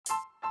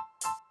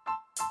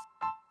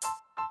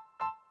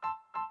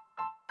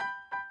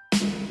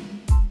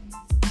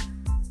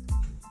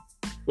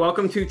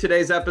Welcome to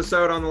today's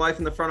episode on the Life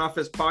in the Front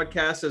Office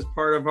podcast as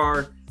part of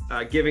our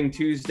Giving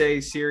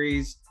Tuesday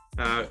series,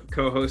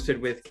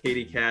 co-hosted with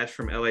Katie Cash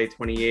from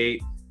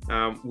LA28.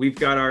 We've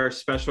got our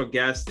special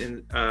guest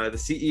in the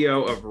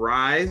CEO of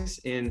Rise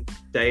in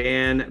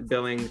Diane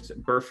Billings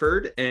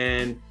Burford,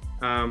 and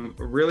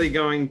really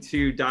going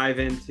to dive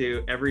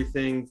into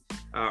everything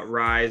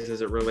Rise as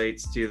it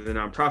relates to the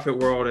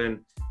nonprofit world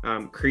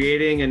and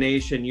creating a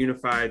nation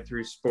unified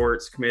through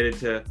sports, committed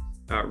to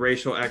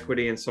racial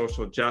equity and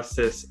social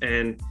justice.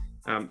 And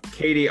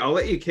Katie, I'll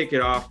let you kick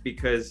it off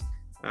because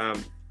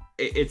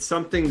it's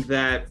something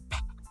that,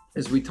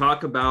 as we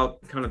talk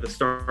about kind of the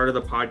start of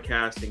the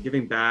podcast and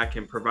giving back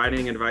and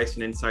providing advice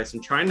and insights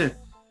and trying to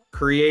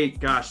create,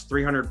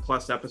 300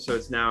 plus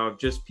episodes now of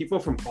just people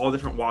from all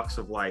different walks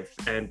of life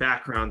and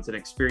backgrounds and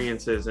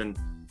experiences and,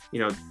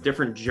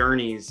 different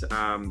journeys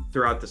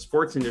throughout the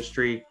sports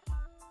industry.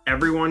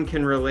 Everyone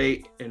can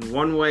relate in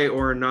one way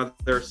or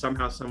another,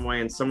 somehow, some way,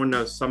 and someone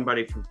knows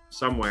somebody from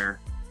somewhere.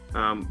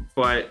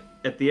 But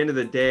at the end of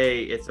the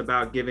day, it's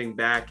about giving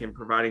back and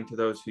providing to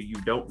those who you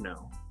don't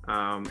know,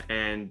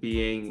 and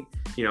being,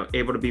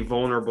 able to be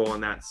vulnerable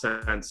in that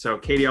sense. So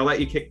Katie, I'll let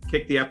you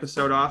kick the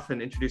episode off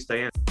and introduce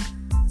Diane.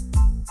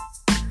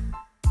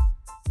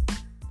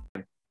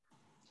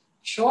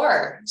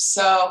 Sure.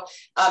 So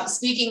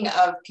speaking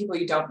of people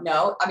you don't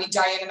know,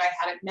 Diane and I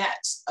hadn't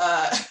met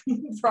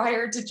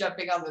prior to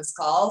jumping on this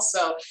call.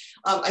 So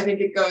I think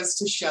it goes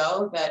to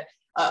show that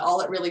all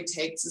it really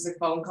takes is a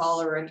phone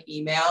call or an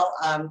email.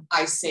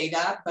 I say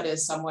that, but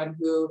as someone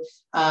who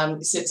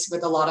sits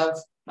with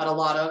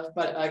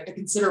a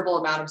considerable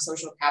amount of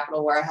social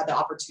capital, where I had the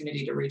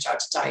opportunity to reach out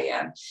to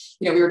Diane.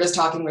 We were just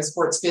talking with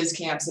Sports Biz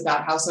Camps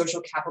about how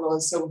social capital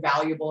is so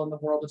valuable in the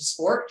world of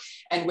sport.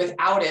 And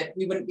without it,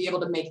 we wouldn't be able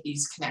to make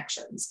these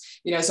connections.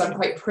 So I'm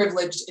quite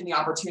privileged in the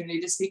opportunity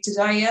to speak to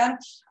Diane.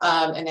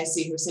 And I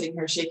see her sitting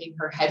here shaking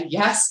her head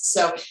yes.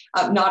 So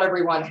not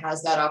everyone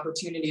has that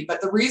opportunity. But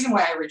the reason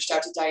why I reached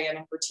out to Diane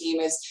and her team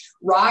is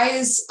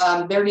Rise,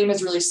 their name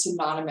is really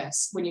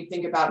synonymous when you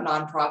think about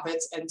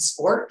nonprofits and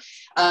sport.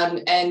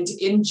 And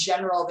in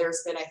general,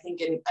 there's been, I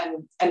think,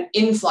 an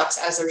influx,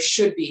 as there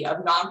should be, of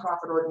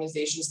nonprofit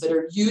organizations that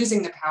are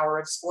using the power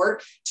of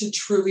sport to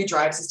truly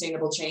drive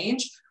sustainable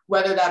change,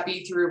 whether that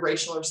be through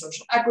racial or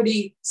social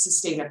equity,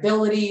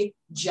 sustainability,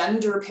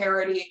 gender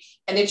parity.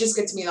 And it just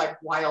gets me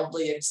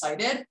wildly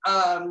excited.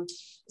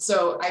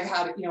 So I've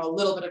had, a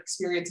little bit of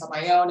experience on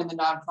my own in the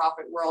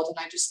nonprofit world. And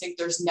I just think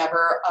there's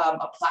never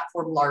a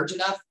platform large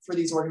enough for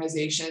these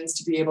organizations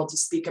to be able to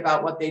speak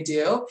about what they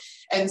do.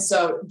 And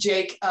so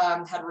Jake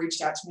had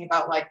reached out to me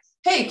about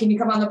hey, can you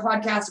come on the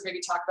podcast and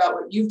maybe talk about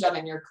what you've done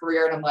in your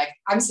career? And I'm like,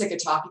 I'm sick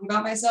of talking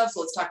about myself. So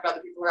let's talk about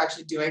the people who are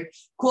actually doing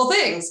cool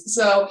things.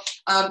 So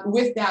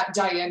with that,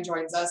 Diane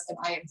joins us and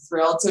I am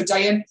thrilled. So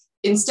Diane,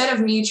 instead of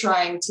me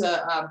trying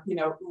to,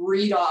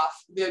 read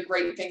off the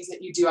great things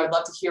that you do, I'd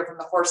love to hear from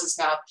the horse's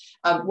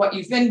mouth what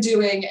you've been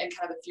doing and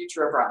kind of the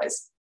future of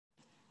Rise.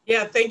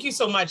 Yeah, thank you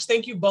so much.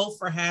 Thank you both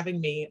for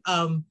having me.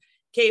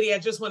 Katie, I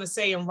just want to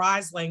say in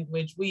Rise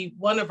language,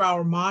 one of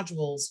our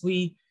modules,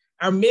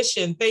 our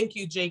mission, thank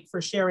you, Jake,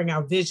 for sharing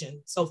our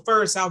vision. So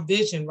first, our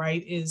vision,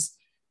 right, is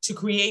to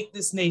create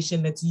this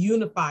nation that's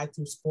unified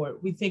through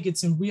sport. We think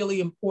it's really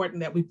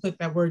important that we put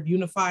that word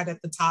unified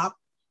at the top.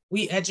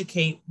 We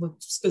educate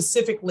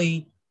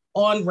specifically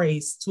on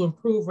race to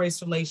improve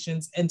race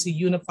relations and to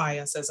unify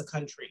us as a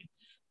country.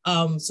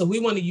 So we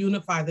want to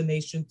unify the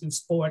nation through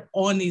sport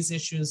on these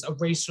issues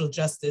of racial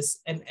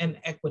justice and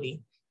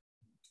equity.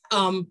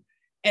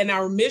 And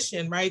our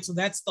mission, right, so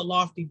that's the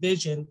lofty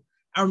vision.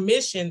 Our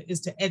mission is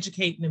to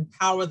educate and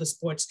empower the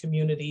sports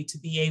community to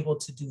be able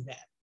to do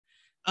that.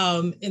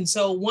 And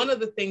so one of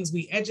the things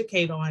we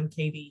educate on,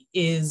 Katie,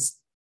 is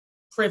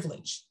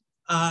privilege.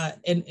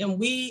 And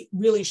we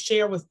really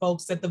share with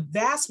folks that the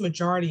vast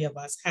majority of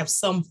us have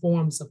some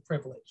forms of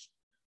privilege.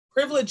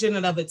 Privilege in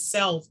and of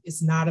itself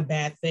is not a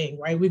bad thing,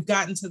 right? We've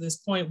gotten to this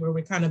point where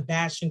we're kind of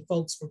bashing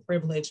folks for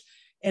privilege,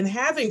 and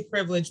having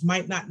privilege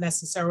might not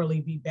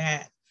necessarily be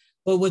bad.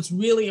 But what's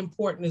really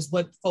important is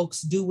what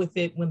folks do with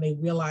it when they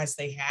realize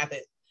they have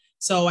it.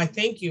 So I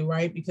thank you,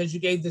 right? Because you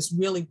gave this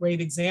really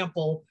great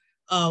example.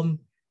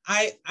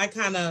 I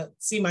kind of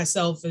see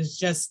myself as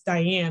just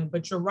Diane,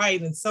 but you're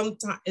right. In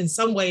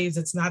some ways,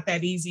 it's not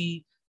that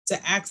easy to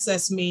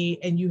access me,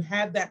 and you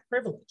have that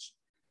privilege,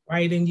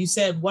 right? And you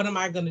said, what am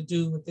I going to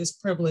do with this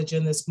privilege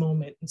in this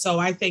moment? And so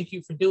I thank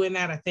you for doing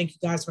that. I thank you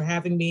guys for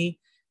having me.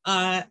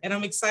 And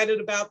I'm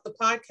excited about the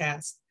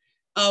podcast.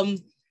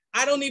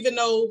 I don't even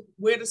know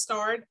where to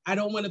start. I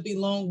don't want to be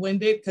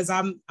long-winded because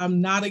I'm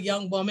not a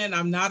young woman.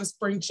 I'm not a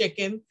spring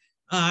chicken.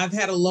 I've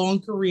had a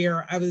long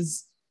career. I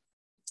was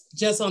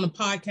just on a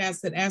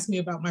podcast that asked me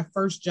about my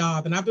first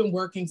job, and I've been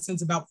working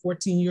since about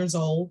 14 years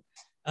old.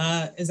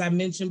 As I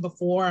mentioned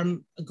before,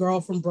 I'm a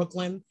girl from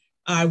Brooklyn.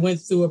 I went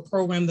through a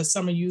program, the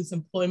Summer Youth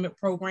Employment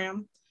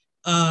Program,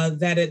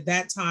 that at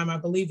that time, I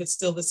believe it's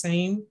still the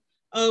same,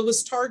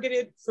 was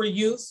targeted for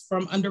youth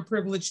from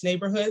underprivileged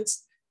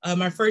neighborhoods.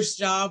 My first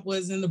job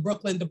was in the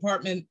Brooklyn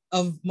Department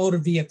of Motor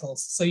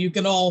Vehicles. So you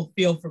can all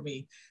feel for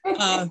me.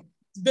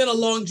 It's been a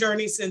long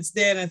journey since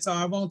then, and so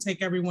I won't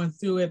take everyone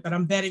through it, but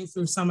I'm betting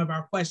through some of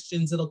our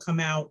questions, it'll come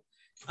out.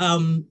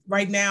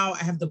 Right now,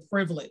 I have the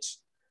privilege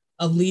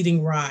of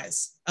leading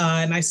RISE.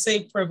 And I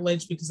say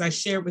privilege because I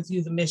share with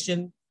you the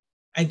mission.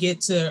 I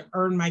get to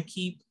earn my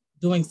keep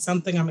doing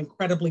something I'm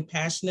incredibly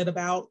passionate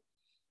about.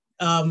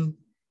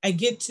 I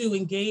get to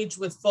engage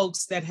with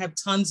folks that have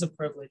tons of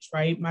privilege,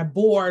 right? My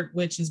board,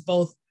 which is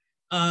both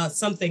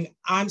something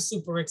I'm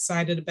super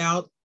excited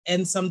about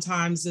and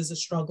sometimes is a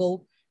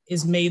struggle,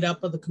 is made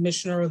up of the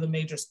commissioner of the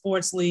major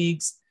sports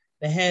leagues,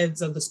 the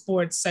heads of the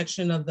sports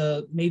section of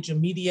the major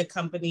media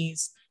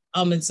companies,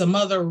 and some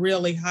other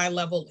really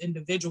high-level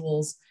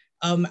individuals.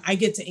 I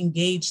get to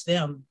engage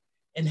them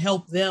and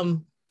help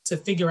them to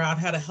figure out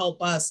how to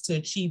help us to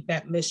achieve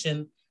that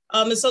mission.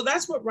 And so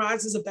that's what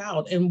RISE is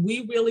about. And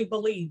we really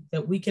believe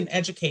that we can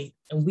educate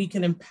and we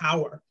can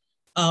empower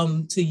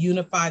to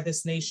unify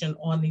this nation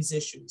on these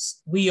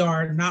issues. We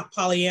are not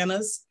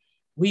Pollyannas.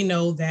 We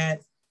know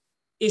that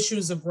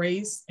issues of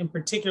race, in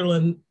particular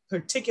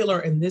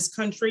in this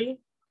country,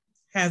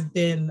 have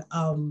been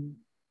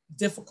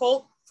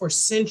difficult for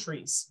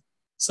centuries.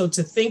 So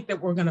to think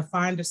that we're going to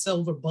find a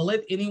silver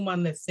bullet,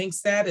 anyone that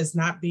thinks that is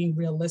not being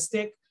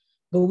realistic,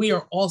 but we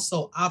are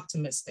also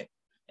optimistic.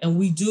 And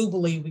we do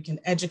believe we can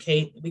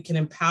educate, we can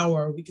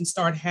empower, we can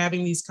start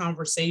having these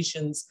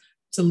conversations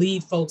to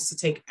lead folks to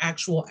take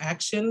actual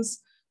actions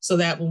so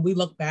that when we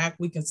look back,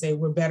 we can say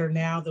we're better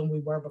now than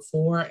we were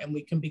before, and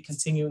we can be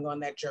continuing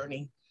on that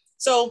journey.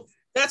 So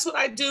that's what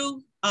I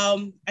do.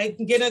 I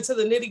can get into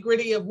the nitty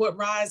gritty of what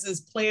RISE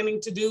is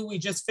planning to do. We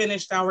just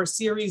finished our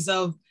series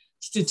of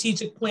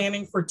strategic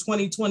planning for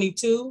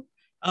 2022.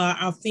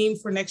 Our theme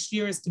for next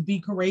year is to be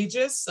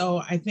courageous.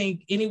 So I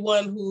think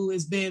anyone who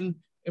has been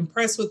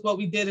impressed with what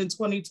we did in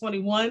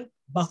 2021,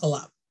 buckle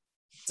up.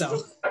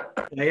 So.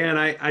 Yeah, and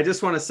I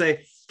just want to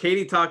say,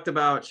 Katie talked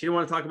about, she didn't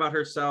want to talk about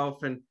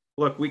herself. And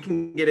look, we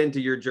can get into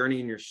your journey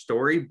and your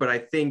story, but I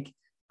think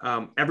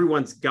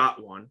everyone's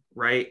got one,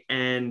 right?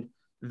 And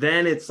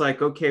then it's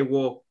like, okay,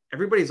 well,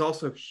 everybody's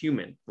also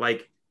human.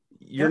 Like,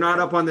 you're not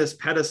up on this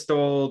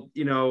pedestal,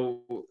 you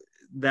know,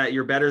 that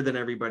you're better than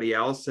everybody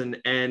else. And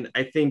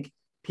I think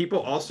people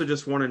also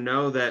just want to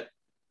know that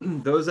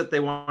those that they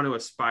want to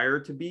aspire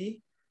to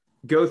be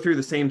go through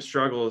the same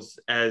struggles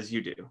as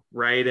you do,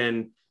 right?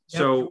 And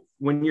so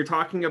when you're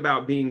talking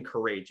about being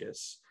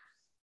courageous,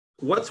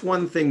 what's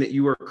one thing that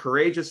you were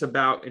courageous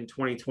about in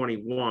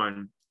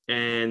 2021?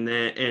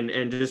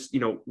 And just, you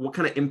know, what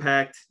kind of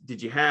impact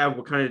did you have?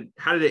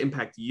 How did it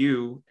impact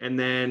you? And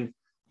then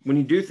when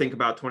you do think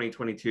about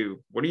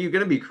 2022, what are you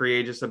going to be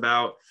courageous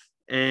about?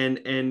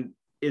 And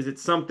is it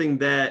something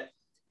that,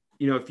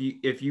 you know,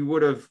 if you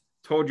would have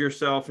told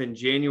yourself in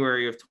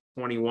January of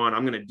 21,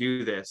 I'm going to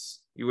do this,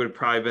 you would have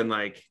probably been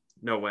like,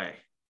 no way.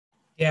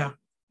 Yeah.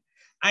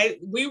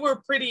 We were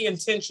pretty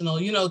intentional.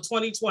 You know,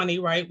 2020,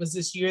 right, was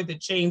this year that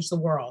changed the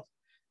world.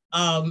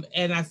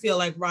 And I feel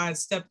like RISE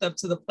stepped up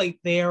to the plate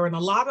there. And a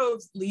lot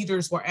of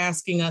leaders were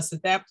asking us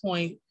at that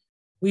point,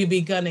 we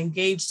begun to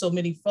engage so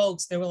many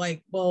folks. They were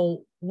like,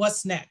 well,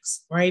 what's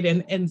next, right?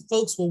 And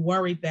folks were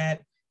worried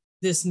that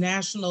this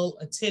national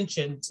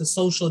attention to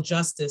social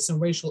justice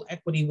and racial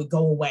equity would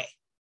go away.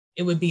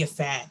 It would be a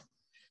fad.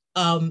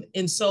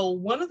 And so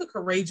one of the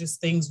courageous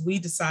things we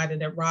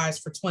decided at RISE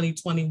for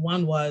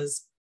 2021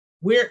 was,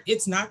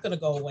 it's not going to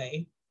go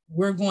away.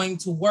 We're going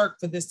to work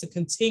for this to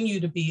continue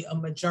to be a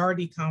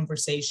majority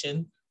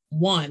conversation.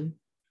 One,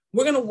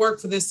 we're going to work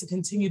for this to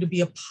continue to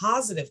be a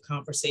positive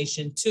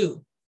conversation.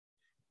 Two,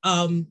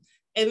 and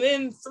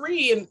then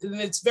three, and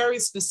it's very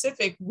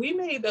specific, we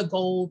made a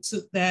goal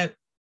that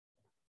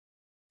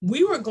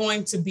we were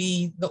going to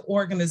be the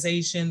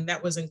organization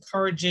that was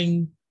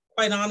encouraging,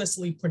 quite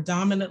honestly,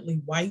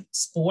 predominantly white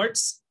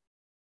sports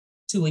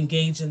to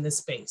engage in this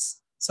space.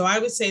 So I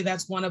would say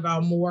that's one of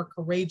our more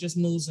courageous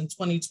moves in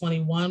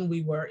 2021.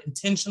 We were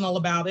intentional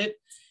about it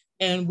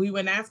and we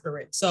went after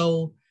it.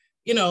 So,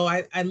 you know,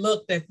 I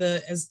looked at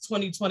as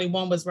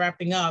 2021 was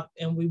wrapping up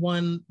and we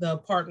won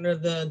the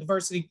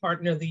Diversity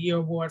Partner of the Year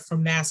Award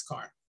from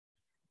NASCAR.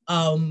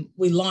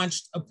 We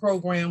launched a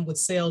program with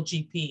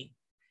SailGP.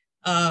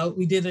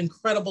 We did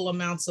incredible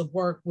amounts of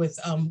work with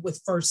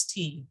First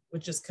Tee,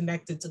 which is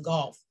connected to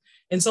golf.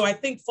 And so I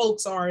think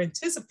folks are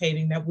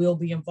anticipating that we'll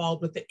be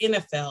involved with the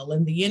NFL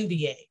and the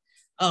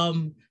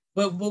NBA.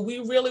 But we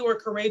really were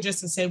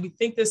courageous and said, we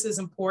think this is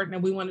important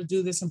and we want to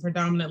do this in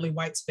predominantly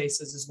white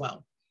spaces as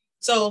well.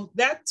 So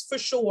that's for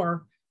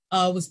sure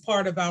was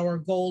part of our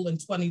goal in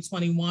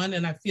 2021.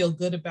 And I feel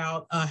good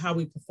about how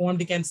we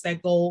performed against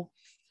that goal.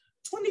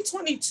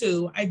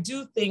 2022, I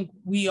do think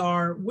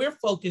we're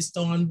focused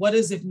on what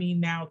does it mean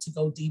now to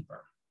go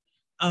deeper.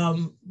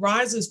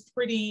 RISE is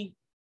pretty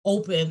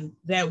open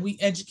that we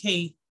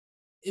educate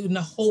in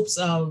the hopes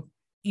of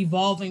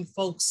evolving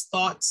folks'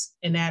 thoughts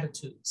and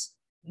attitudes.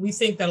 We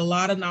think that a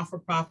lot of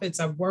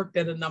not-for-profits, I've worked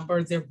at a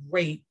number, they're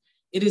great.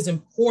 It is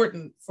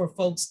important for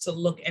folks to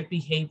look at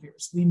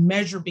behaviors. We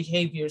measure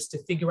behaviors to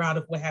figure out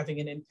if we're having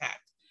an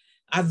impact.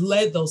 I've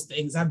led those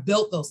things. I've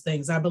built those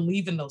things. I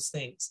believe in those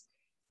things.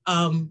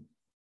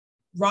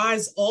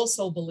 Rise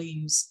also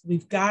believes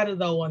we've got to,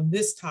 though, on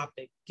this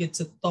topic, get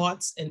to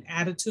thoughts and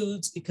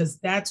attitudes, because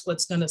that's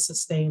what's going to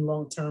sustain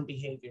long-term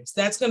behaviors.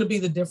 That's going to be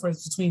the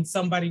difference between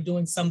somebody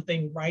doing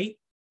something right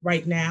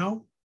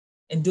now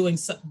and doing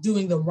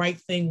the right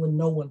thing when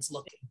no one's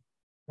looking,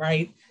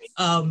 right?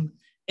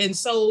 And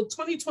so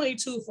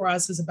 2022 for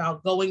us is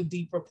about going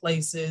deeper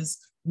places,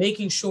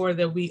 making sure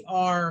that we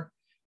are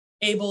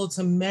able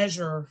to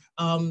measure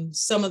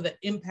some of the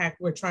impact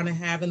we're trying to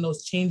have in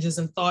those changes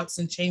in thoughts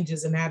and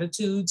changes in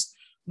attitudes,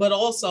 but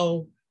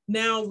also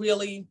now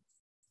really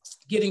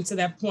getting to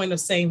that point of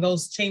saying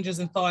those changes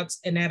in thoughts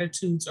and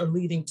attitudes are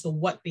leading to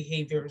what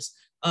behaviors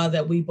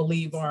that we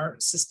believe are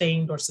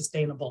sustained or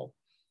sustainable.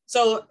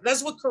 So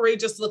that's what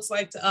courageous looks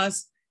like to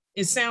us.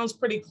 It sounds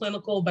pretty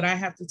clinical, but I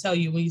have to tell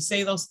you, when you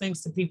say those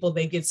things to people,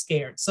 they get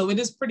scared. So it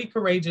is pretty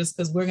courageous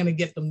because we're going to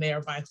get them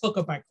there by hook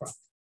or by crook.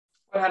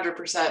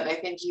 100%. I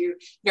think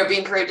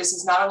being courageous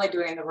is not only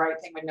doing the right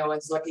thing when no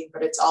one's looking,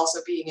 but it's also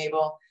being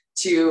able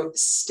to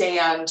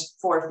stand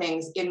for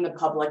things in the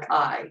public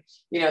eye.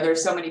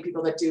 There's so many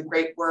people that do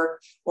great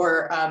work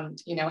or,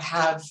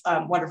 have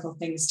wonderful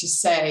things to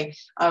say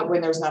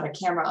when there's not a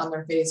camera on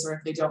their face, or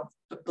if they don't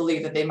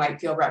believe that they might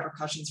feel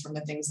repercussions from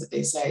the things that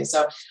they say.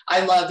 So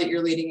I love that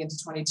you're leading into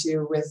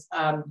 22 with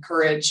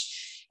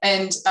courage.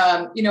 And,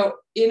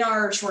 in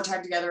our short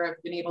time together,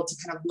 I've been able to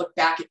kind of look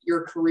back at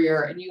your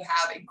career, and you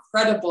have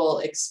incredible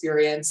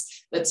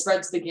experience that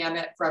spreads the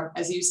gamut from,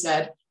 as you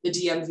said, the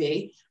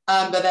DMV,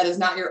 but that is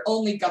not your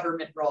only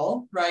government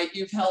role, right?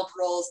 You've held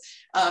roles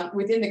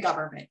within the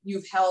government.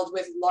 You've held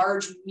with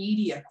large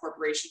media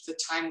corporations at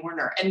Time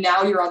Warner, and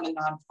now you're on the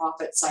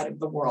nonprofit side of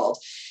the world.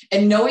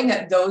 And knowing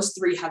that those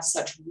three have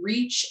such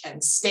reach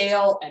and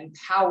scale and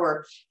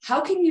power, how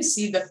can you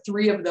see the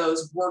three of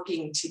those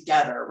working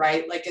together,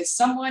 right? Like, as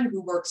someone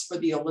who works for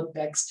the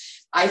Olympics,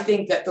 I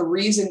think that the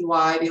reason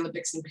why the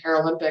Olympics and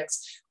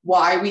Paralympics,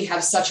 why we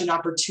have such an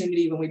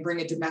opportunity when we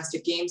bring a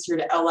domestic games here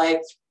to LA,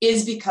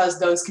 is because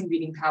those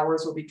convening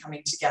powers will be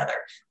coming together.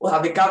 We'll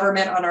have the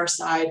government on our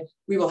side.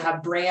 We will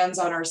have brands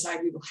on our side.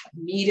 We will have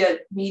media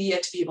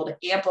to be able to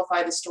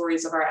amplify the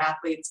stories of our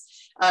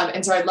athletes.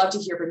 And so I'd love to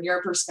hear from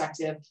your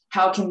perspective,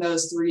 how can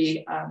those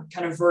three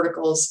kind of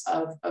verticals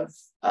of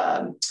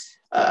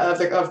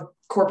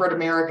corporate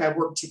America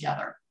work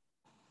together?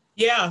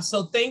 Yeah,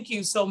 so thank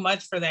you so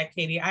much for that,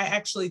 Katie. I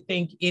actually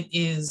think it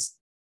is,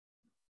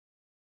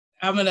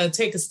 I'm going to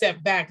take a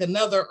step back.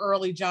 Another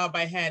early job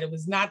I had, it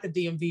was not the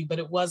DMV, but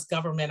it was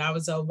government. I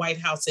was a White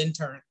House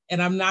intern.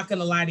 And I'm not going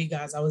to lie to you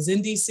guys. I was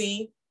in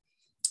DC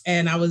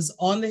and I was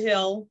on the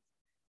Hill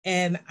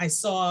and I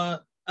saw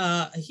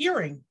a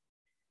hearing,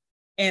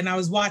 and I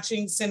was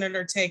watching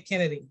Senator Ted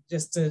Kennedy,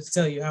 just to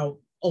tell you how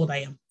old I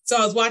am. So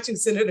I was watching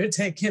Senator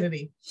Ted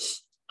Kennedy,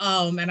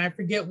 and I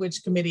forget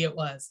which committee it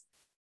was.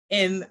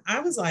 And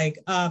I was like,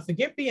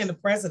 forget being the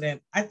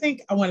president. I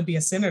think I want to be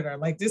a senator.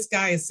 Like, this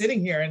guy is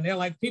sitting here and they're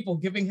like people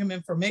giving him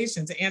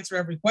information to answer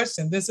every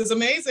question. This is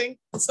amazing.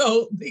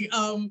 So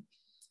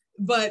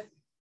but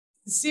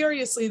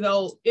seriously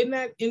though, in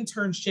that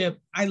internship,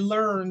 I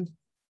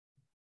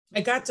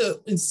got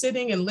to, in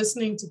sitting and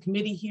listening to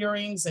committee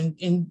hearings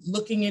and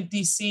looking at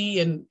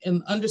DC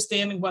and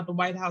understanding what the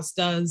White House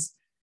does,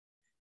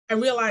 I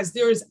realized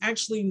there is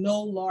actually no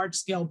large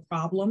scale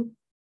problem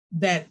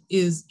that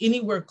is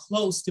anywhere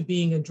close to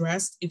being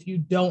addressed if you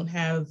don't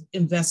have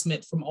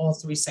investment from all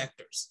three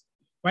sectors,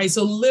 right?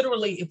 So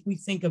literally, if we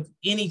think of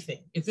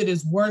anything, if it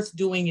is worth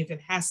doing, if it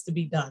has to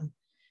be done,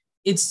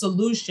 its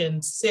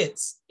solution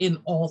sits in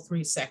all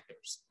three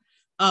sectors.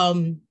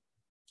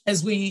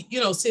 As we,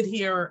 sit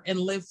here and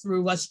live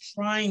through us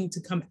trying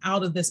to come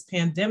out of this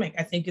pandemic,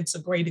 I think it's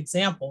a great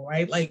example,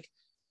 right? Like,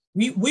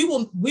 we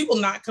will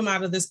not come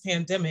out of this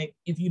pandemic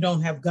if you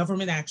don't have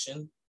government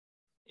action,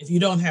 if you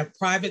don't have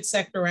private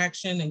sector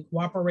action and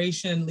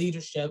cooperation and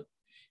leadership,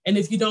 and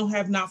if you don't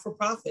have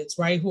not-for-profits,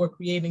 right, who are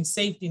creating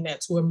safety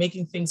nets, who are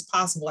making things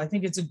possible. I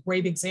think it's a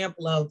great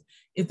example of,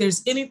 if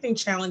there's anything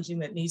challenging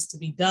that needs to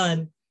be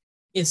done,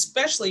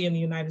 especially in the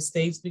United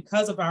States,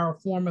 because of our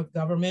form of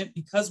government,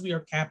 because we are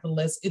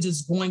capitalists, it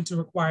is going to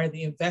require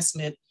the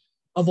investment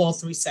of all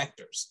three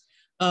sectors.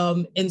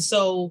 And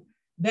so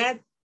that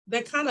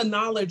kind of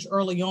knowledge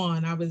early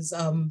on, I was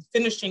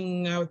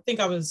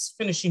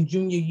finishing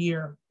junior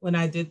year when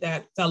I did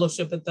that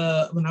fellowship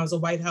when I was a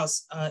White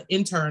House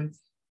intern.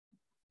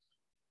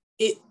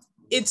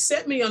 It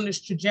set me on this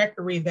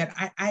trajectory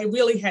that I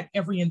really had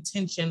every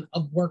intention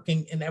of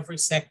working in every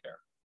sector,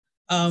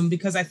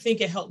 because I think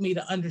it helped me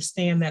to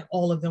understand that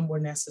all of them were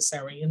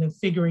necessary, and then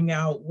figuring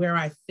out where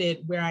I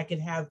fit, where I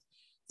could have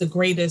the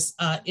greatest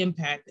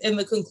impact. And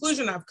the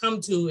conclusion I've come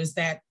to is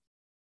that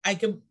I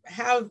can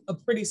have a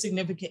pretty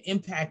significant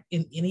impact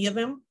in any of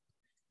them.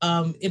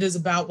 It is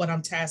about what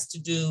I'm tasked to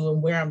do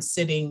and where I'm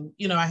sitting.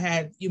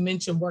 You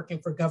mentioned working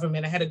for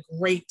government. I had a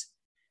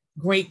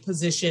great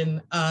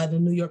position in the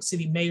New York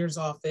City mayor's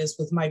office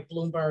with Mike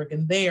Bloomberg.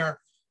 And there,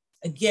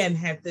 again,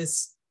 had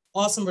this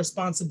awesome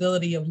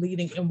responsibility of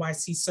leading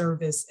NYC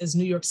Service as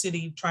New York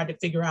City tried to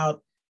figure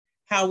out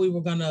how we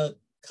were going to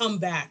come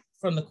back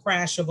from the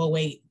crash of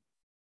 '08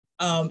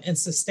 and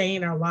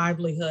sustain our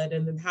livelihood.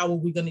 And then how are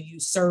we going to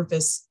use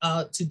service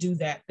to do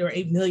that? There are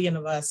 8 million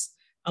of us.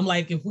 I'm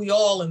like, if we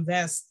all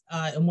invest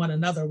in one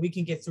another, we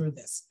can get through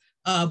this.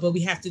 But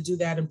we have to do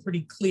that in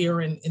pretty clear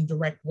and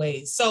direct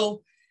ways.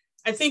 So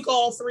I think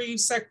all three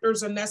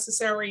sectors are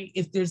necessary.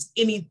 If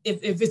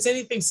it's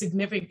anything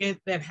significant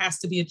that has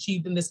to be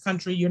achieved in this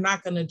country, you're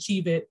not going to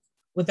achieve it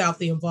without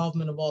the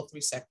involvement of all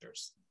three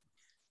sectors.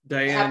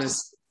 Diane,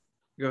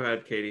 go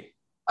ahead, Katie.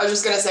 I was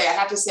just going to say, I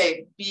have to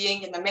say,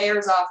 being in the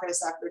mayor's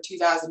office after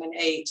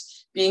 2008,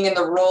 being in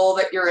the role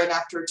that you're in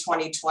after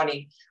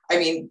 2020, I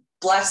mean,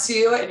 bless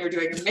you, and you're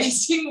doing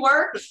amazing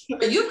work,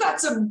 but you've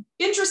got some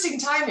interesting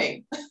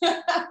timing.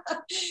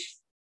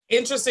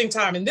 Interesting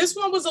timing. This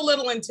one was a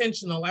little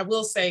intentional, I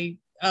will say,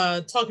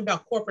 talking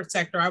about corporate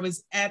sector. I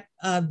was at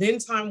then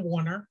Time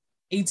Warner.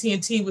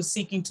 AT&T was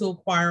seeking to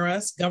acquire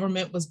us.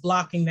 Government was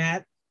blocking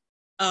that.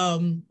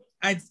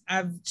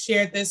 I've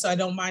shared this, so I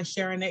don't mind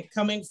sharing it.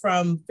 Coming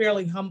from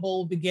fairly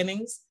humble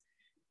beginnings,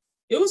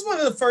 it was one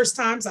of the first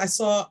times I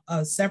saw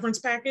a severance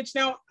package.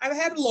 Now, I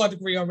had a law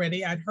degree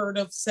already. I'd heard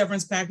of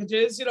severance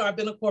packages. You know, I've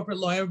been a corporate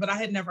lawyer, but I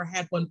had never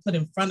had one put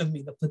in front of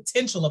me, the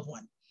potential of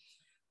one.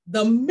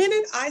 The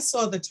minute I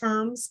saw the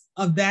terms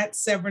of that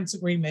severance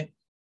agreement,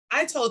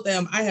 I told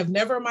them, I have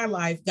never in my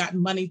life gotten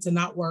money to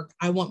not work.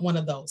 I want one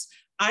of those.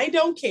 I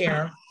don't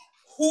care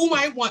who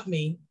might want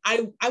me.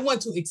 I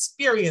want to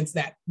experience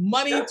that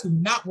money to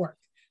not work.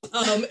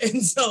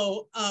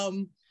 So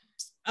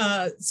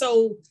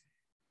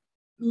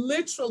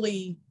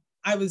literally,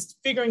 I was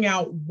figuring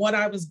out what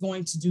I was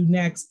going to do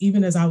next,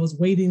 even as I was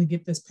waiting to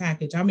get this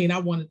package. I mean, I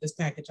wanted this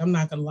package. I'm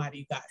not going to lie to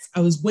you guys.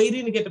 I was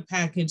waiting to get the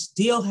package.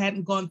 Deal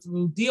hadn't gone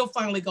through. Deal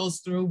finally goes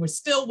through. We're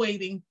still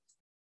waiting.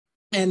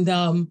 And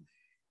I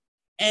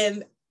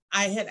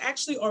had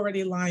actually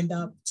already lined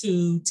up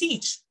to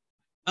teach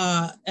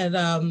at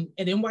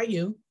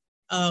NYU.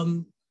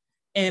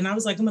 And I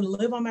was like, I'm going to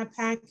live on my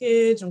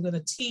package. I'm going to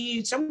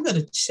teach. I'm going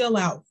to chill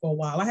out for a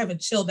while. I haven't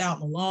chilled out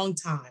in a long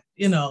time,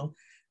 you know.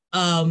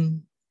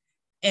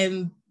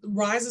 And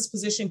Rise's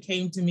position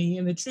came to me.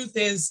 And the truth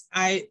is,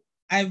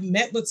 I've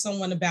met with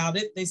someone about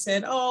it. They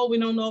said, oh, we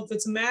don't know if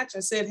it's a match. I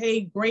said,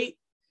 hey, great.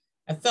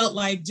 I felt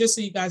like, just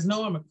so you guys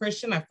know, I'm a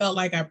Christian. I felt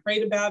like I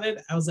prayed about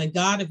it. I was like,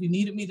 God, if you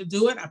needed me to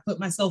do it, I put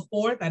myself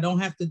forth. I don't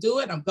have to do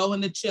it. I'm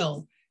going to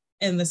chill.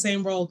 And the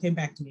same role came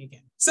back to me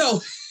again. So,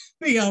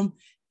 and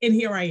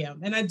here I am.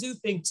 And I do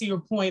think, to your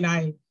point,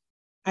 I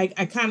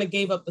kind of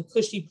gave up the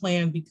cushy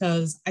plan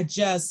because I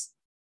just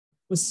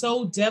was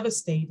so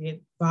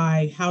devastated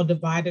by how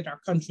divided our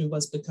country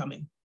was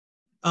becoming.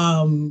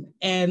 And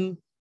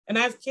I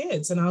have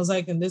kids, and I was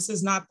like, and this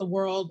is not the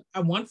world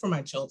I want for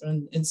my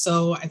children. And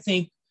so I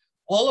think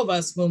all of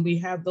us, when we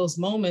have those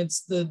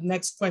moments, the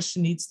next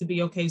question needs to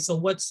be, okay, so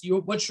what's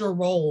your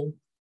role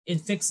in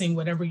fixing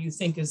whatever you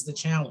think is the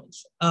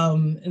challenge?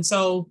 And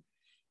so,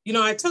 you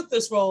know, I took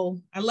this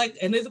role.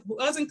 And it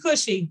wasn't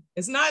cushy.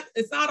 It's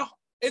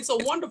a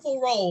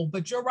wonderful role,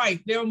 but you're right.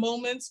 There are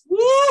moments,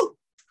 woo,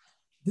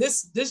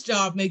 this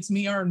job makes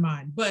me earn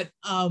mine. But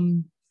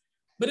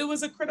it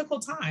was a critical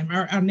time.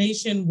 Our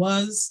nation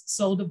was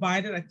so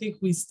divided. I think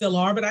we still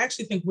are, but I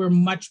actually think we're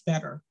much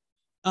better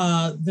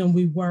than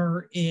we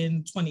were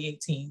in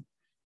 2018.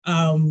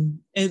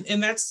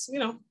 And that's, you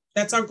know,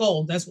 that's our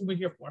goal. That's what we're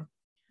here for.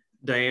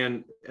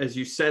 Diane, as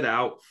you set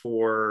out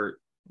for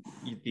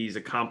these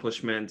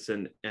accomplishments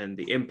and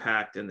the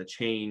impact and the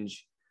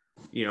change,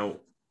 you know,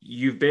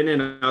 you've been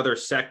in other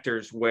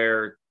sectors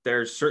where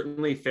there's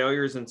certainly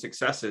failures and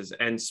successes,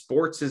 and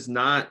sports is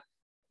not,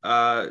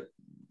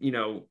 you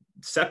know,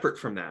 separate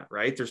from that,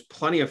 right? There's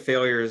plenty of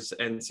failures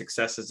and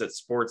successes that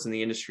sports and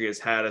the industry has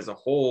had as a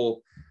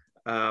whole.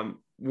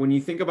 When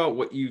you think about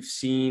what you've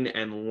seen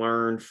and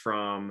learned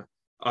from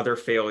other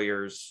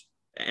failures,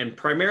 and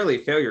primarily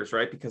failures,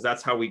 right? Because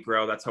that's how we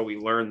grow. That's how we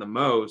learn the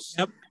most.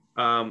 Yep.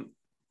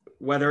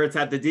 Whether it's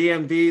at the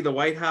DMV, the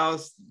White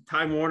House,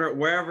 Time Warner,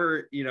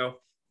 wherever, you know,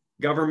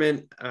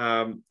 government,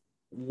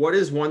 what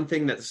is one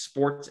thing that the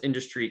sports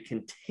industry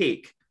can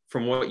take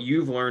from what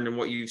you've learned and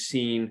what you've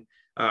seen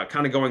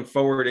kind of going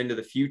forward into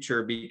the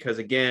future? Because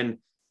again,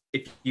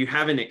 if you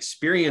haven't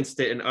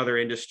experienced it in other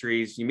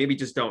industries, you maybe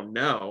just don't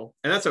know.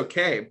 And that's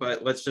okay,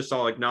 but let's just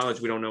all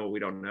acknowledge we don't know what we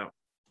don't know.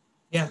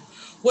 Yeah.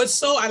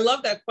 I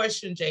love that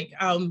question, Jake.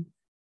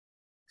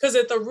 Because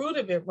at the root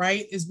of it,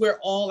 right, is we're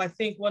all, I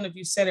think one of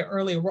you said it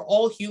earlier, we're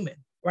all human,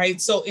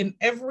 right? So in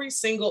every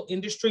single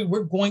industry,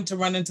 we're going to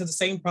run into the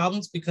same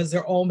problems because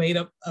they're all made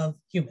up of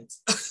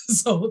humans.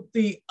 So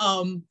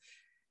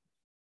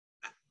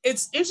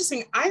it's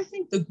interesting. I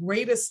think the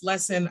greatest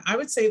lesson, I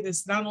would say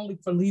this not only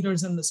for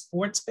leaders in the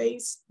sports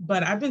space,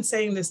 but I've been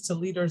saying this to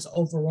leaders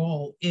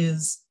overall,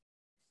 is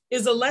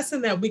a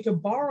lesson that we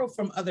could borrow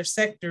from other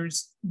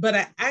sectors. But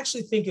I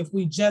actually think if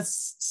we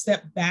just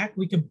step back,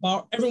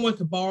 everyone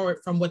could borrow it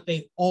from what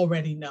they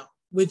already know,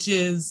 which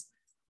is,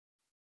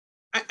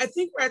 I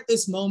think we're at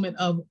this moment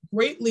of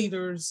great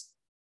leaders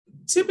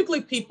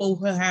typically people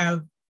who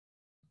have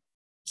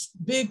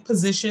big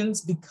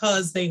positions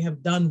because they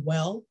have done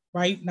well,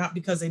 right? Not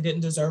because they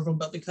didn't deserve them,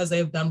 but because they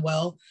have done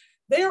well.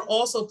 They are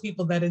also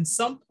people that in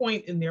some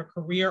point in their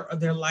career or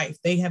their life,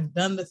 they have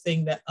done the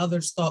thing that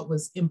others thought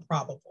was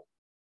improbable,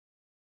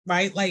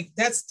 right? Like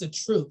that's the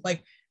truth.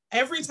 Like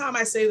every time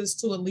I say this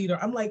to a leader,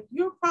 I'm like,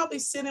 you're probably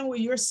sitting where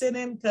you're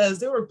sitting because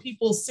there were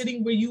people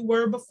sitting where you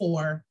were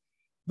before,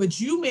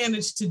 but you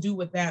managed to do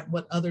with that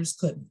what others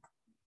couldn't.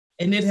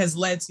 And it has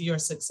led to your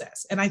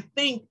success. And I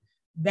think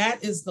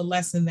that is the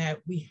lesson that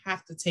we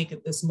have to take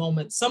at this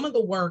moment. Some of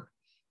the work,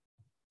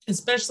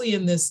 especially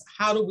in this,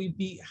 how do we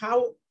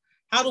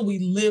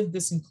live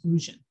this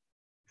inclusion?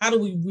 How do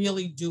we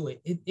really do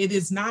it? It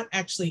is not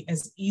actually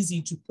as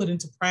easy to put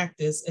into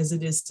practice as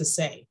it is to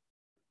say.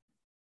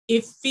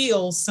 It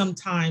feels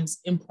sometimes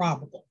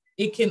improbable.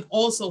 It can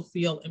also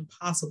feel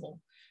impossible.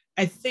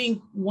 I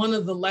think one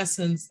of the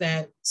lessons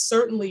that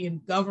certainly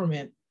in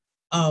government,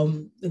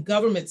 the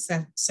government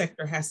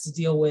sector has to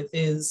deal with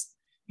is,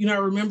 I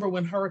remember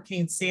when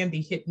Hurricane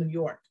Sandy hit New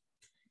York,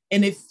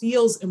 and it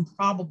feels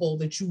improbable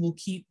that you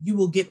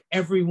will get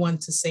everyone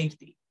to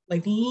safety.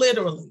 Like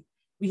literally,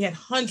 we had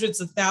hundreds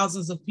of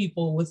thousands of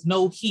people with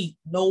no heat,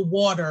 no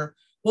water.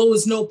 Well, it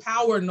was no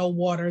power, no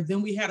water.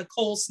 Then we had a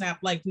cold snap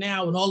like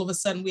now, and all of a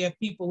sudden we have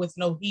people with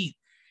no heat.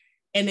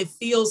 And it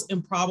feels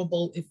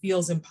improbable. It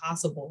feels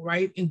impossible,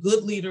 right? And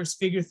good leaders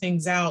figure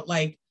things out,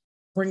 like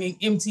bringing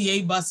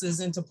MTA buses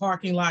into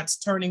parking lots,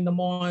 turning them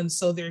on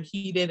so they're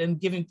heated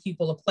and giving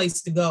people a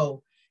place to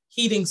go,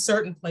 heating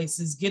certain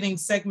places, getting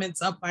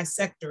segments up by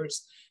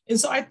sectors. And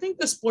so I think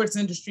the sports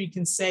industry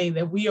can say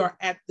that we are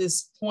at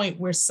this point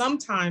where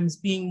sometimes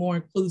being more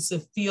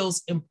inclusive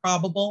feels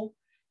improbable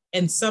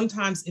and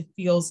sometimes it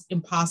feels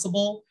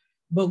impossible,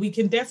 but we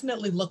can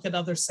definitely look at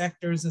other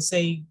sectors and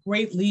say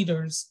great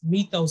leaders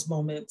meet those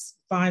moments,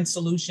 find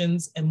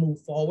solutions and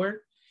move forward.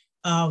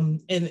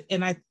 And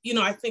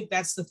I think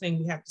that's the thing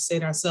we have to say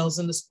to ourselves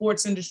in the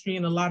sports industry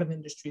and a lot of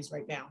industries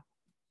right now.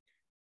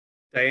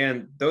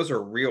 Diane, those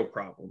are real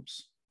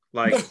problems.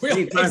 Like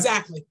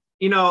exactly.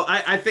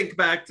 I think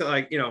back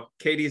to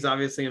Katie's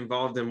obviously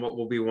involved in what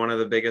will be one of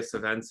the biggest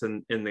events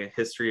in the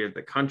history of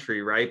the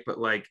country, right? But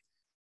like,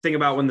 think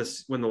about when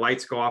the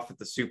lights go off at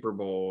the Super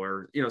Bowl,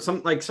 or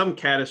some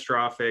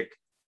catastrophic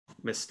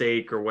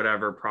mistake or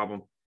whatever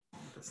problem.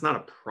 It's not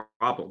a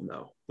problem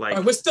though.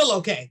 Like we're still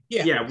okay.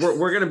 Yeah,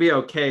 we're gonna be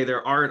okay.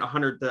 There aren't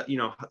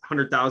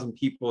 100,000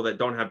 people that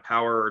don't have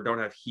power or don't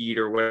have heat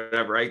or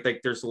whatever, right? Like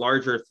there's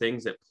larger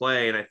things at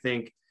play, and I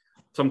think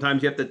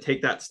sometimes you have to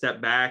take that step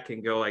back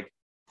and go like,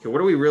 okay,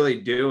 what are we really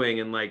doing?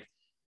 And like,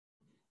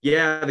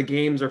 yeah, the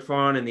games are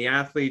fun and the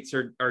athletes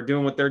are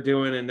doing what they're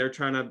doing and they're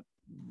trying to,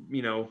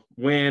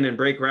 win and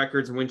break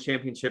records and win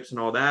championships and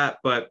all that.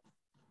 But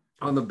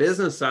on the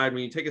business side,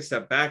 when you take a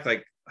step back,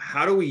 like,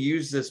 how do we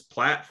use this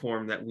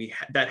platform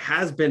that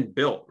has been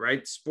built,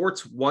 right?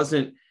 Sports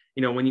wasn't,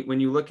 when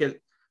you look at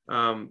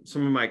some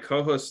of my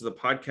co-hosts of the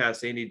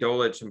podcast, Andy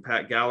Dolich and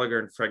Pat Gallagher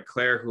and Fred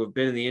Claire, who have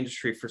been in the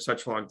industry for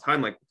such a long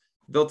time, like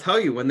they'll tell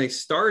you when they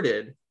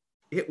started,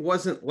 it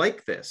wasn't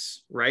like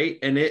this, right?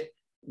 And it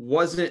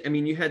wasn't,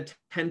 you had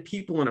 10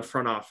 people in a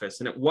front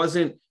office and it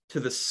wasn't to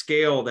the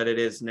scale that it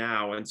is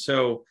now. And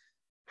so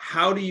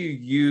how do you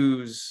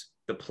use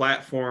the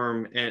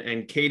platform,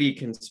 and Katie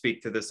can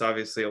speak to this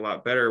obviously a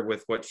lot better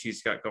with what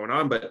she's got going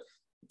on, but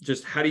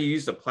just how do you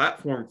use the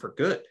platform for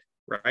good,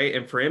 right?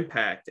 And for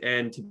impact,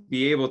 and to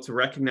be able to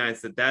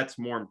recognize that that's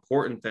more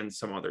important than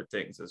some other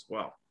things as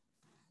well.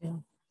 Yeah.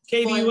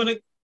 Katie, you want to,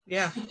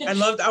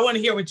 I want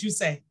to hear what you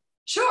say.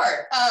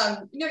 Sure. I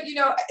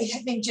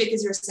think, Jake,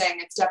 as you're saying,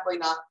 it's definitely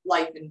not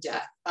life and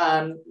death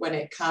when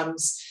it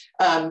comes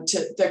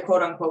to the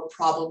quote unquote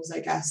problems, I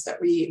guess, that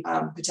we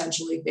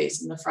potentially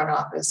face in the front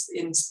office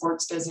in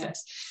sports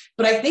business.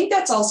 But I think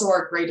that's also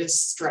our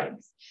greatest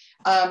strength.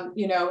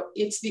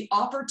 It's the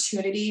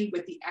opportunity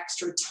with the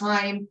extra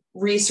time,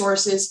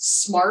 resources,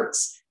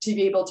 smarts to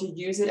be able to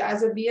use it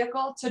as a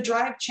vehicle to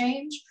drive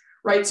change.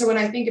 Right. So when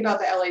I think about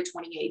the LA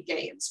 28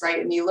 games, right,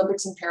 and the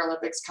Olympics and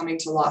Paralympics coming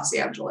to Los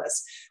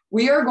Angeles,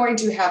 we are going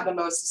to have the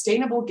most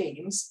sustainable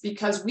games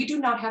because we do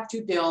not have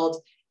to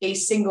build a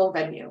single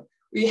venue.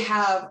 We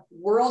have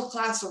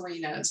world-class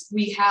arenas.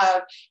 We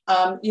have,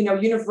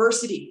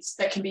 universities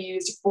that can be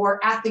used for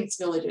athletes'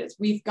 villages.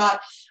 We've got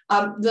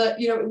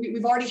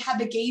we've already had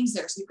the games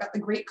there. So we've got the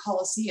great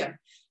Coliseum.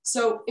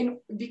 So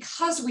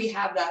because we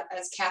have that,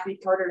 as Kathy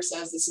Carter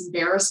says, this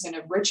embarrassment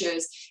of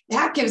riches,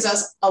 that gives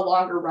us a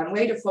longer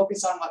runway to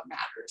focus on what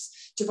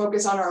matters, to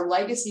focus on our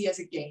legacy as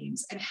a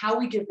games and how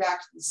we give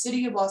back to the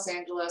city of Los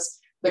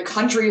Angeles, the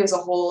country as a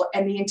whole,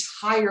 and the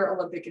entire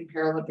Olympic and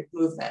Paralympic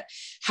movement.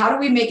 How do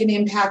we make an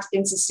impact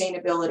in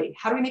sustainability?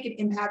 How do we make an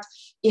impact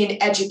in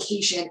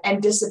education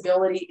and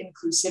disability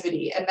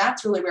inclusivity? And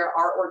that's really where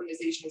our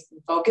organization has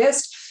been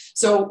focused.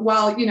 So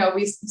while,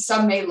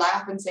 some may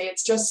laugh and say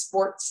it's just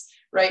sports,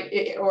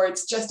 right? Or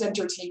it's just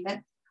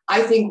entertainment.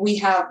 I think we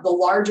have the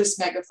largest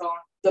megaphone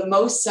the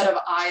most set of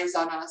eyes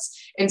on us.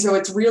 And so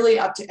it's really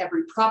up to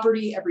every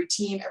property, every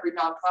team, every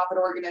nonprofit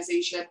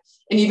organization,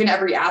 and even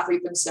every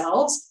athlete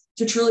themselves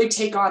to truly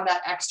take on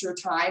that extra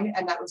time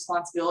and that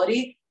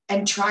responsibility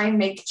and try and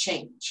make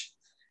change.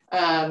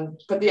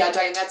 But yeah,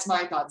 Diane, that's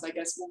my thoughts, I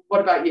guess.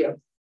 What about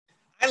you?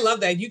 I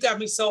love that. You got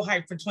me so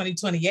hyped for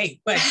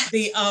 2028. But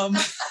the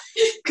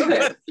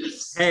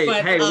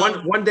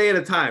one day at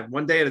a time.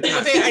 One day at a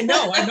time. I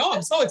know.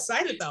 I'm so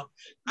excited though.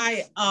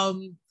 I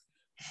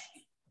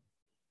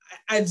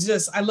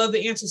love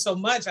the answer so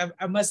much.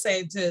 I must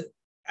say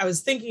I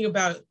was thinking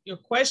about your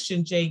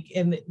question, Jake,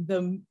 and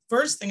the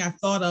first thing I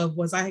thought of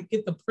was I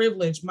get the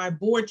privilege. My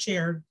board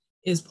chair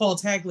is Paul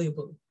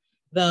Tagliabue,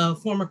 the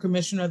former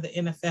commissioner of the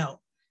NFL.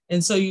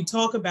 And so you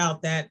talk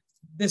about that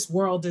this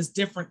world is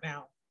different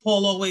now.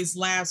 Paul always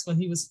laughs when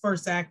he was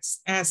first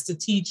asked to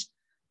teach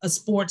a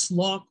sports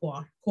law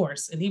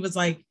course. And he was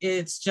like,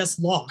 it's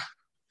just law,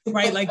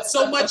 right? Like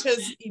so much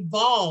has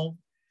evolved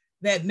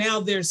that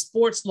now there's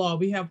sports law.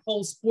 We have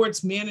whole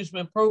sports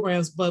management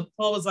programs. But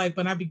Paul was like,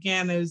 when I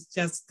began, it was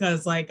just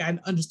because like I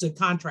understood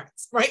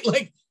contracts, right?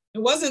 Like it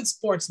wasn't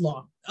sports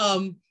law.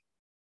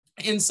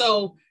 And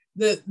so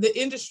the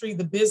industry,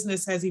 the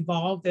business has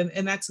evolved,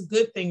 and that's a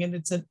good thing. And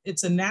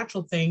it's a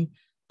natural thing.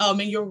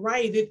 And you're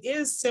right, it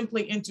is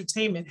simply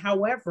entertainment.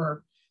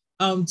 However,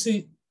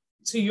 to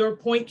your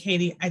point,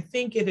 Katie, I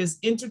think it is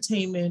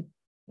entertainment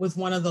with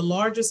one of the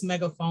largest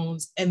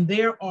megaphones. And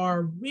there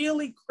are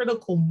really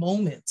critical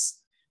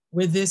moments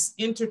where this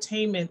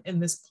entertainment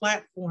and this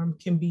platform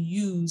can be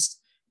used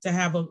to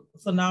have a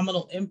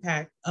phenomenal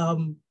impact.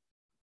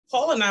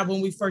 Paul and I,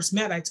 when we first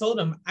met, I told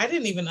him I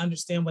didn't even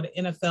understand what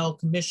an NFL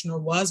commissioner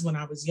was when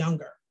I was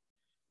younger.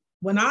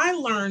 When I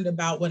learned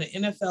about what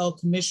an NFL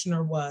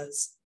commissioner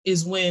was,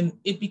 is when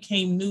it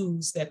became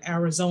news that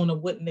Arizona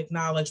wouldn't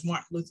acknowledge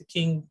Martin Luther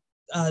King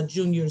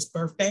Jr.'s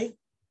birthday,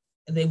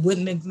 and they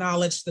wouldn't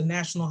acknowledge the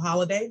national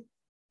holiday.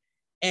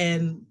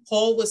 And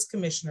Paul was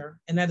commissioner,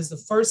 and that is the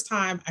first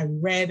time I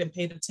read and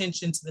paid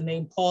attention to the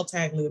name Paul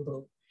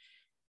Tagliabue.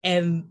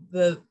 And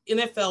the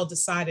NFL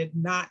decided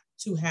not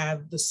to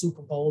have the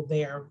Super Bowl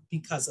there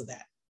because of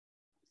that.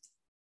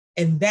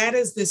 And that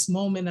is this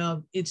moment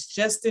of, it's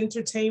just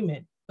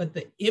entertainment, but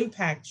the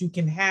impact you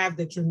can have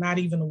that you're not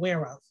even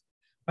aware of.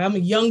 I'm a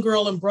young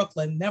girl in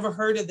Brooklyn, never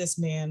heard of this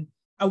man.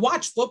 I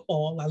watch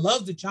football, I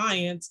love the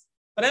Giants,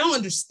 but I don't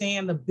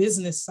understand the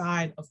business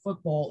side of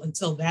football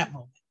until that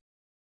moment,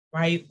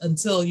 right?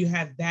 Until you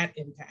have that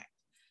impact.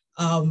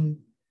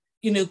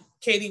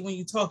 Katie, when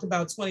you talked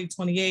about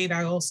 2028,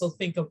 I also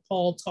think of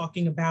Paul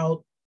talking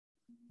about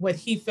what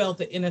he felt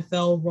the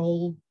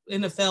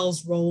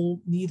NFL's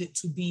role needed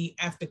to be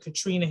after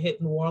Katrina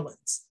hit New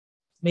Orleans.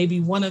 Maybe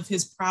one of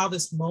his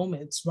proudest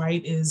moments,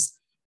 right, is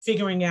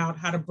figuring out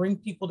how to bring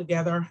people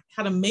together,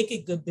 how to make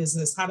it good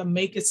business, how to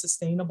make it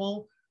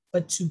sustainable,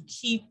 but to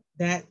keep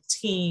that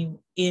team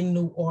in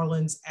New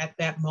Orleans at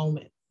that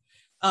moment.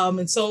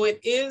 And so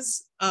it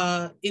is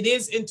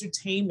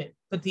entertainment,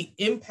 but the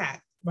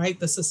impact, right,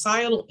 the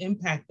societal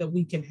impact that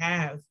we can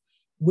have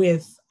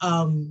with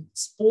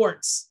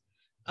sports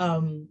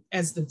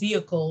as the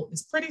vehicle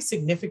is pretty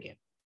significant.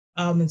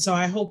 And so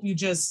I hope you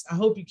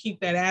keep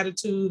that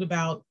attitude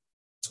about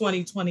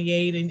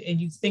 2028 and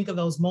you think of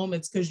those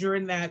moments, because you're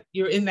in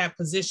that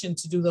position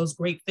to do those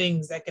great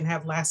things that can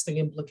have lasting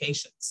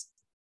implications.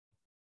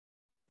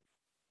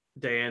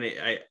 Diane,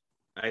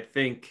 I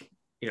think,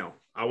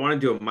 I want to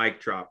do a mic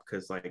drop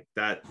because like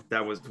that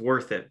was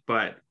worth it,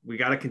 but we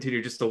got to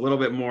continue just a little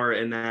bit more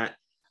in that.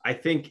 I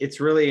think it's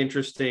really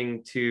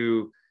interesting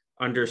to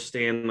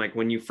understand, like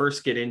when you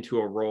first get into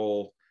a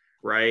role,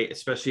 right,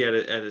 especially at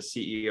a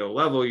CEO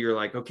level, you're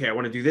like, okay, I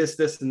want to do this,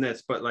 this, and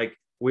this, but like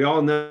we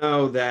all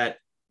know that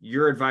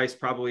your advice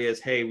probably is,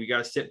 hey, we got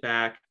to sit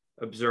back,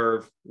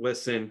 observe,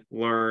 listen,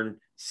 learn,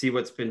 see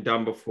what's been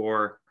done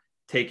before,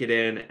 take it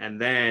in, and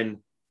then,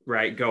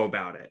 right, go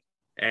about it.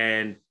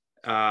 And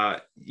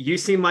you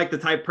seem like the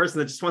type of person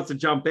that just wants to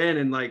jump in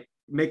and like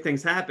make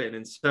things happen.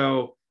 And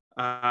so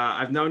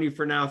I've known you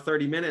for now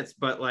 30 minutes,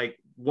 but like,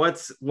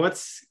 what's,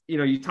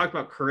 you talk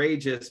about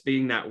courageous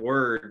being that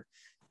word.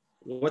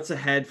 What's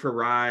ahead for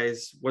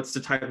Rise? What's the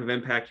type of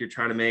impact you're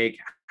trying to make?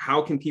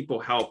 How can people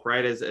help,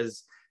 right?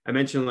 As I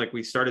mentioned, like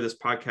we started this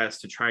podcast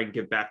to try and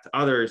give back to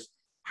others.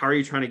 How are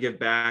you trying to give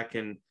back?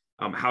 And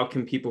how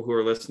can people who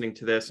are listening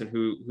to this and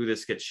who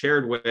this gets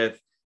shared with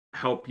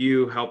help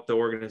you, help the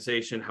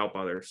organization, help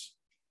others?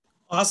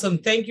 Awesome.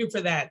 Thank you for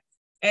that.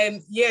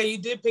 And yeah, you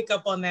did pick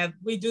up on that.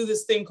 We do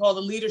this thing called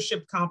the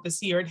leadership compass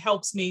here. It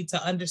helps me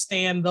to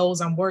understand those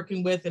I'm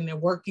working with and their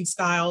working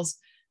styles.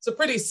 It's a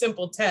pretty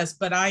simple test,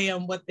 but I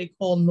am what they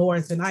call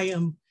North, and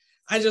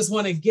I just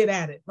want to get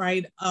at it,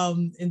 right?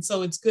 And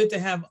so it's good to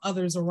have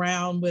others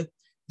around with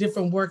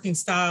different working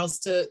styles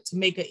to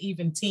make an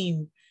even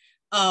team.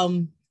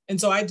 And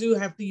so I do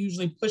have to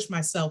usually push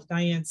myself,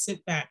 Diane,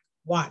 sit back,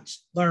 watch,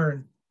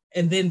 learn,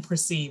 and then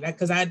proceed,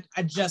 because I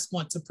just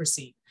want to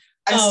proceed.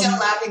 I'm still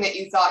laughing that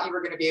you thought you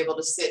were going to be able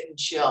to sit and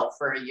chill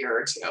for a year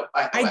or two,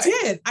 by the way. I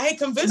did. I had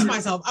convinced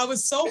myself. I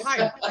was so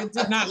hyped. It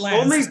did not last.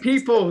 Only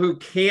people who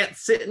can't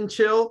sit and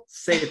chill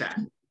say that.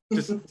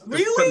 Just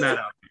really? putting that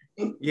out.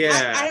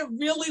 Yeah. I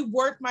really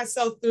worked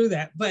myself through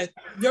that, but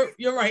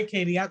you're right,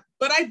 Katie.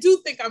 But I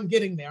do think I'm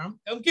getting there.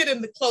 I'm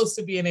getting close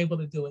to being able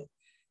to do it.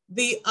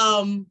 The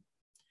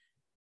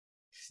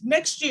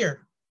next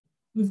year,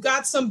 we've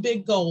got some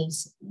big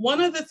goals.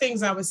 One of the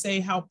things I would say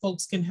how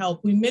folks can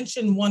help, we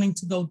mentioned wanting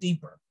to go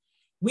deeper.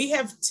 We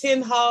have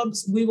 10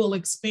 hubs. We will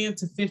expand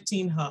to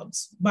 15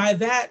 hubs. By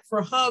that,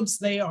 for hubs,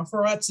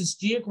 for us, it's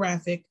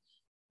geographic.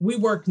 We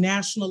work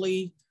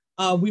nationally.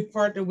 We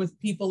partner with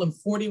people in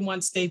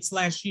 41 states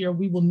last year.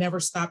 We will never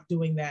stop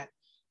doing that.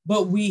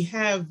 But we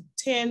have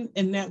 10,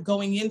 and now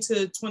going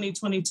into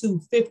 2022,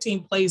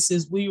 15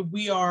 places.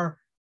 We are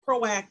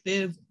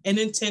proactive and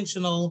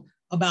intentional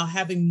about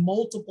having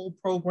multiple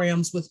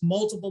programs with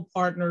multiple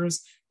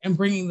partners and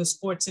bringing the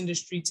sports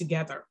industry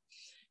together.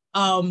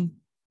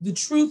 The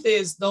truth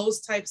is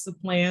those types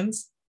of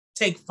plans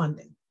take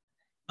funding.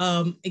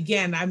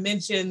 Again, I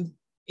mentioned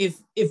if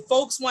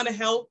folks want to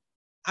help,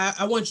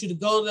 I want you to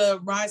go to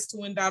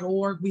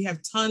risetowin.org. We have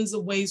tons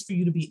of ways for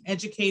you to be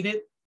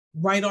educated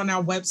right on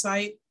our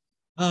website.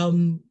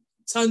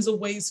 Tons of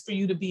ways for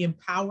you to be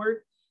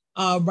empowered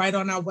right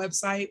on our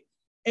website.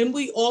 And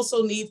we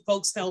also need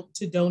folks' help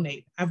to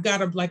donate.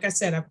 Like I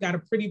said, I've got a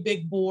pretty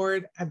big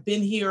board. I've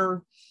been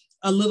here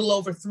a little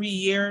over 3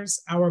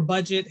 years. Our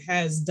budget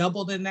has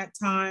doubled in that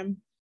time.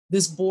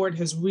 This board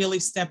has really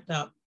stepped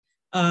up.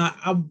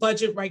 Our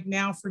budget right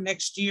now for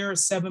next year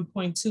is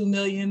 $7.2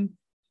 million.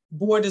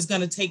 Board is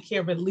going to take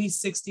care of at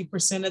least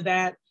 60% of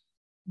that.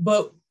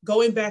 But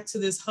going back to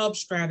this hub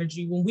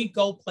strategy, when we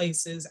go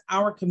places,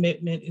 our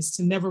commitment is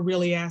to never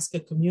really ask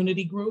a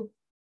community group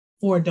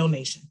for a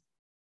donation.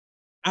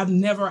 I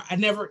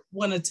never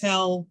want to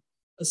tell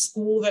a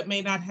school that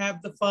may not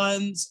have the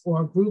funds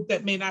or a group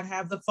that may not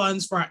have the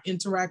funds for our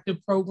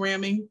interactive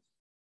programming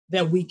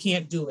that we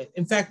can't do it.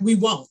 In fact, we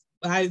won't.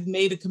 I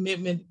made a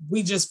commitment.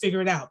 We just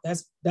figure it out.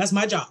 That's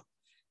my job.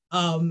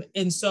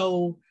 And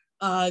so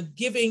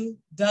giving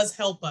does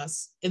help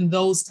us in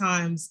those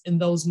times, in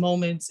those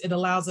moments. It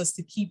allows us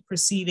to keep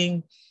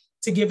proceeding.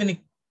 To give an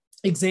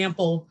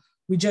example,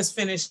 we just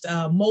finished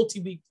a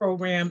multi-week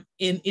program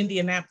in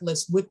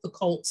Indianapolis with the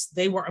Colts.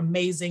 They were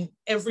amazing.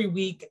 Every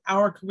week,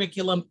 our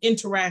curriculum,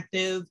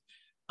 interactive.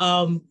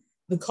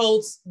 The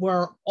Colts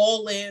were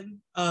all in.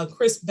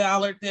 Chris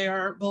Ballard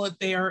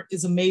there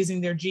is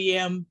amazing, their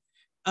GM.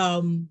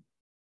 And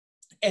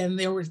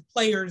there were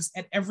players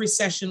at every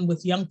session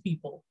with young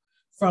people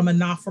from a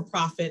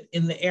not-for-profit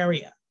in the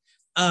area.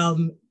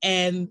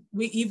 And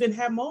we even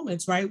had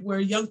moments, right,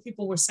 where young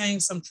people were saying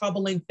some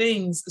troubling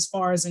things as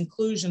far as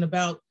inclusion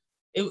about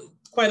it.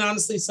 Quite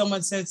honestly,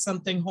 someone said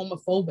something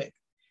homophobic.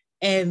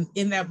 And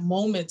in that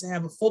moment, to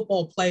have a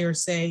football player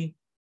say,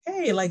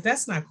 hey, like,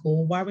 that's not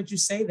cool. Why would you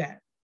say that?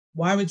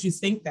 Why would you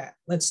think that?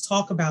 Let's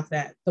talk about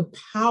that. The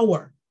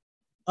power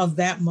of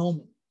that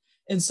moment.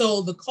 And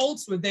so the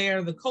Colts were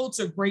there. The Colts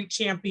are great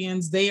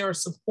champions. They are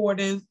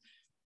supportive,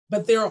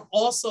 but there are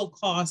also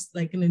costs,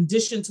 like in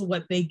addition to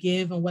what they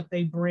give and what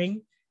they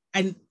bring.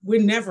 And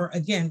we're never,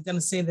 again, going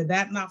to say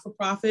that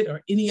not-for-profit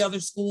or any other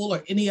school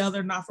or any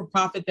other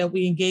not-for-profit that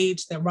we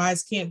engage, that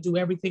Rise can't do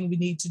everything we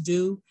need to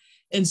do.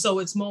 And so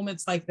it's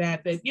moments like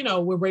that,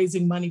 we're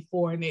raising money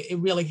for, and it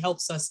really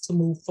helps us to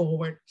move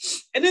forward.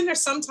 And then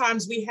there's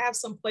sometimes we have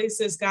some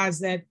places,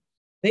 guys, that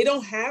they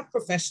don't have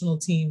professional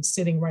teams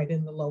sitting right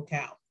in the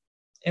locale.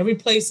 Every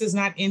place is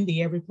not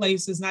Indy. Every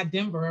place is not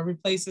Denver. Every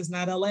place is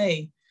not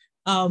LA.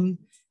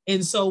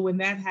 And so when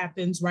that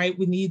happens, right,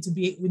 we need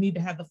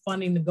to have the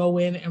funding to go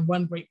in and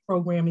run great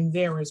programming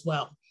there as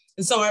well.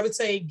 And so I would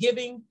say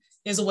giving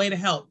is a way to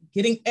help.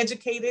 Getting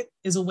educated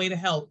is a way to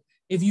help.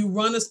 If you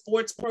run a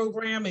sports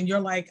program and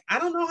you're like, I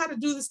don't know how to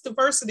do this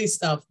diversity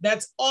stuff,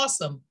 that's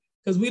awesome,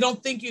 because we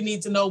don't think you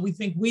need to know. We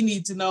think we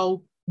need to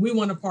know. We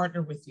want to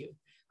partner with you.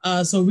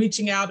 So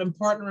reaching out and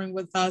partnering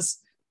with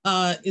us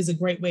is a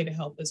great way to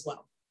help as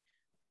well.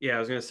 Yeah, I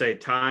was going to say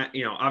time,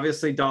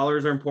 obviously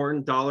dollars are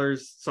important.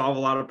 Dollars solve a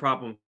lot of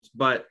problems,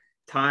 but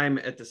time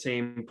at the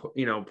same,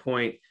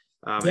 point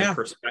and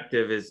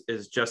perspective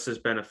is just as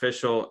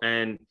beneficial.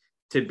 And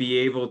to be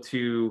able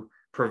to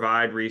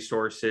provide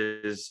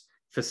resources,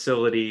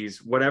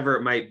 facilities, whatever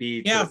it might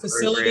be. Yeah,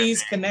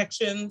 facilities,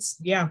 connections.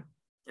 Yeah.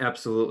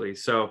 Absolutely.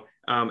 So,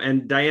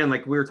 and Diane,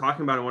 like we were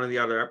talking about in one of the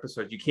other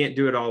episodes, you can't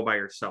do it all by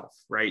yourself,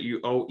 right?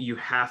 You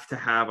have to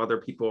have other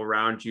people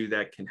around you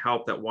that can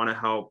help, that want to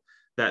help,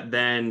 that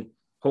then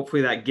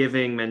hopefully that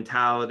giving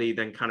mentality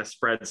then kind of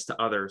spreads to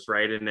others,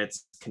 right? And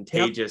it's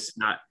contagious,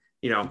 not,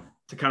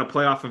 to kind of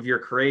play off of your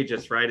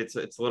courageous, right? It's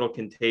a little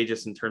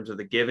contagious in terms of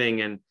the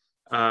giving.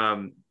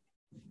 And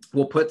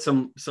we'll put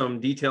some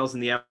details in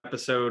the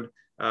episode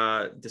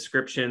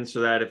description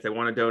so that if they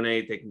want to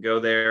donate, they can go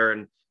there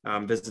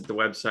and visit the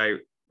website,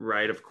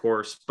 right? Of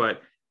course.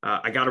 But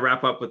I got to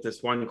wrap up with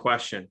this one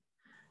question.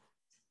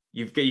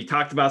 You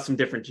talked about some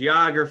different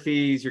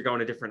geographies, you're going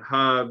to different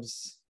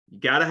hubs. you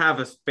got to have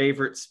a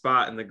favorite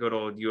spot in the good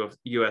old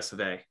US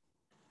of A.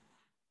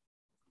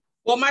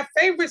 Well, my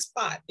favorite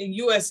spot in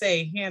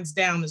USA, hands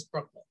down, is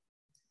Brooklyn.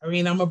 I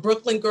mean, I'm a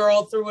Brooklyn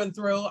girl through and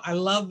through. I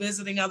love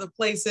visiting other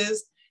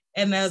places.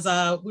 And as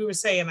we were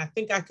saying, I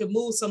think I could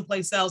move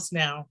someplace else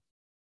now.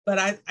 But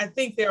I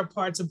think there are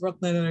parts of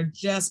Brooklyn that are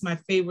just my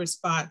favorite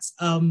spots.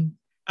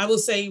 I will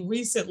say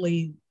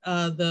recently,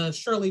 the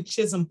Shirley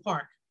Chisholm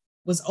Park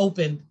was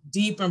opened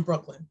deep in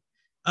Brooklyn.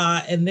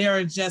 And there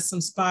are just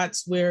some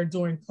spots where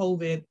during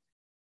COVID,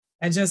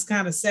 I just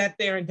kind of sat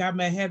there and got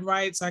my head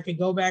right so I could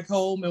go back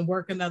home and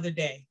work another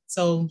day.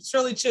 So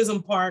Shirley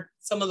Chisholm Park,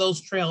 some of those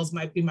trails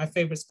might be my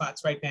favorite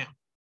spots right now.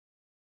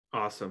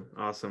 Awesome.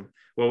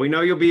 Well, we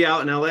know you'll be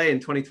out in LA in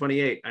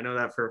 2028. I know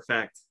that for a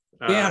fact.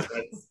 Yeah,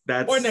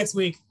 that's or next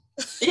week.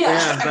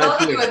 Yeah, I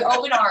welcome you with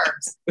open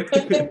arms.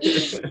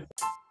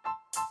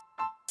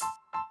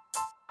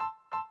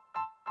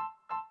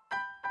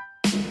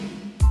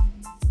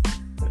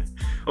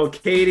 Well,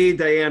 Katie,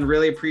 Diane,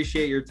 really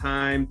appreciate your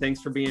time.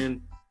 Thanks for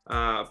being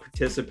a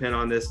participant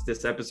on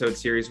this episode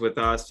series with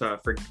us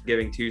for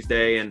Giving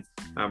Tuesday. And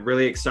I'm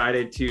really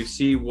excited to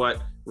see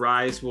what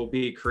Rise will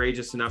be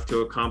courageous enough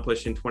to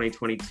accomplish in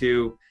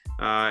 2022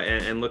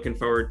 and looking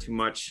forward to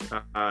much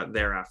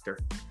thereafter.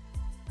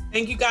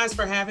 Thank you guys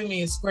for having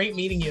me. It's great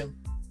meeting you.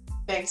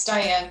 Thanks,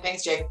 Diane.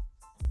 Thanks, Jake.